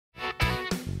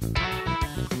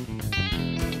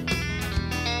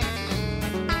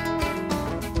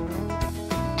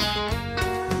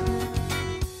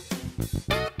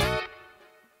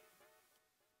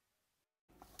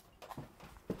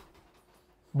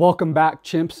Welcome back,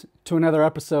 chimps, to another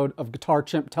episode of Guitar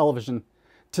Chimp Television.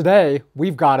 Today,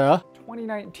 we've got a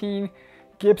 2019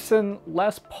 Gibson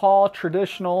Les Paul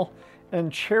Traditional and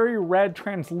Cherry Red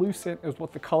Translucent is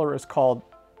what the color is called.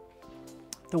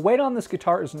 The weight on this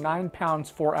guitar is 9 pounds,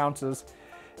 4 ounces.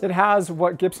 It has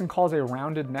what Gibson calls a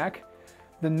rounded neck.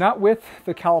 The nut width,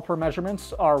 the caliper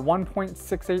measurements are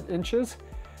 1.68 inches.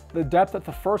 The depth at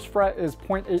the first fret is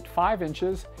 0.85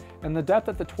 inches. And the depth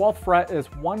at the 12th fret is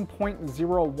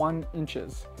 1.01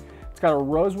 inches. It's got a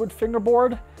rosewood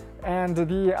fingerboard, and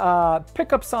the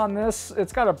pickups on this,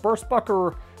 it's got a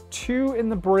burstbucker 2 in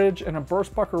the bridge and a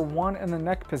burstbucker 1 in the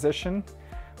neck position.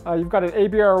 You've got an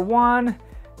ABR 1.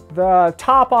 The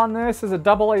top on this is a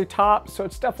AA top, so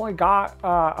it's definitely got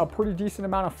a pretty decent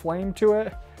amount of flame to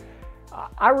it.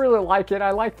 I really like it.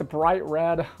 I like the bright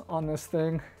red on this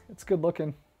thing. It's good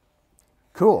looking.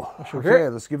 Cool. Okay,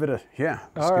 let's give it a,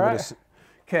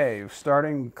 okay,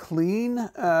 starting clean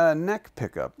neck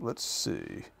pickup. Let's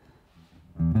see.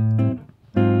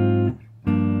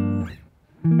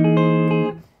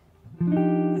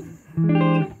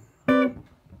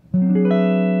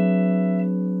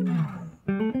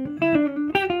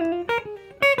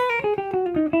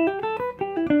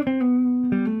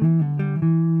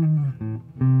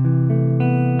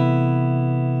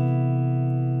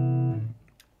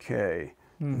 Okay.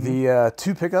 The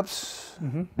two pickups.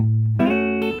 Oh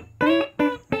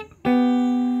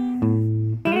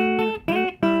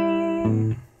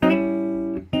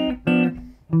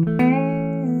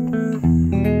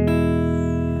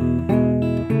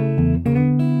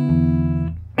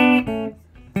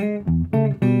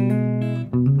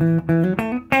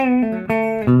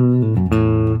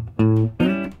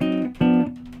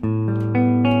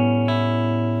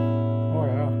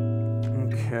yeah.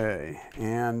 Okay,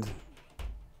 and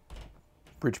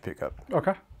bridge pickup.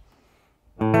 Okay.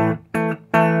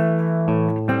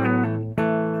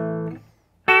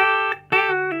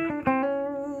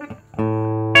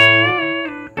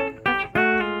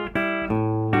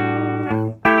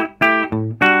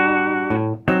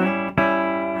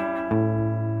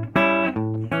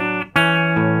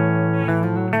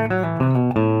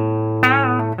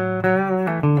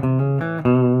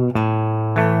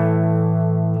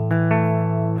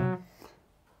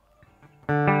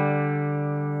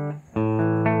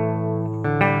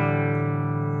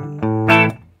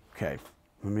 Okay,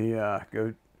 let me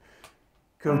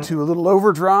go to a little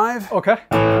overdrive. Okay.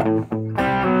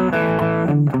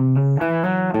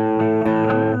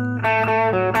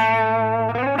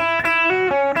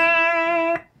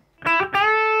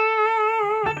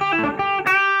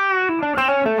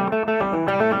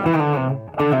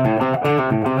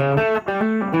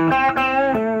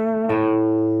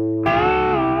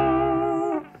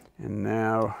 And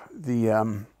now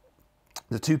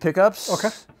the two pickups. Okay.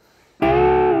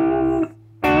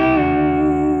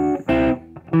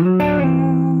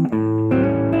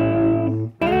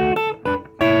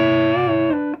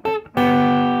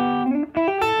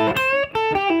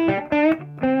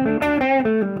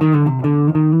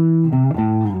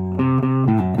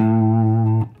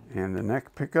 And the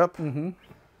neck pickup.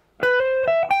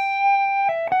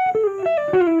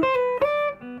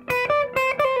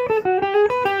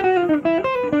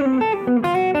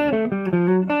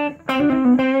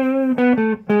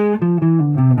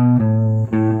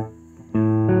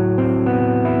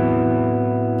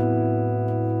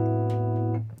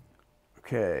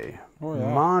 Okay, Oh,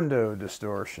 yeah. Mondo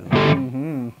distortion.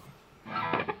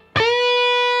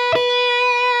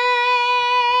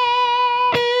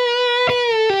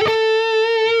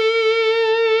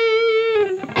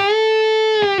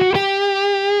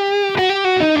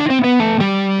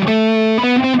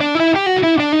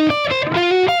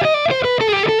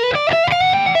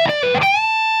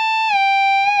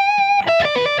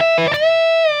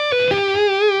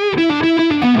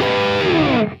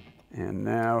 And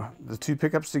now the two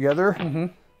pickups together.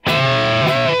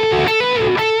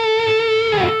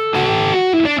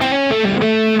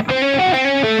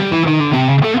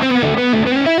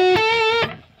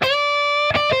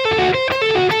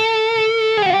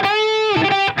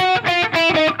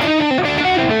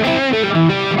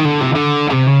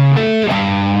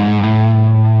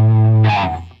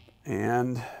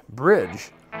 And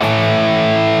bridge.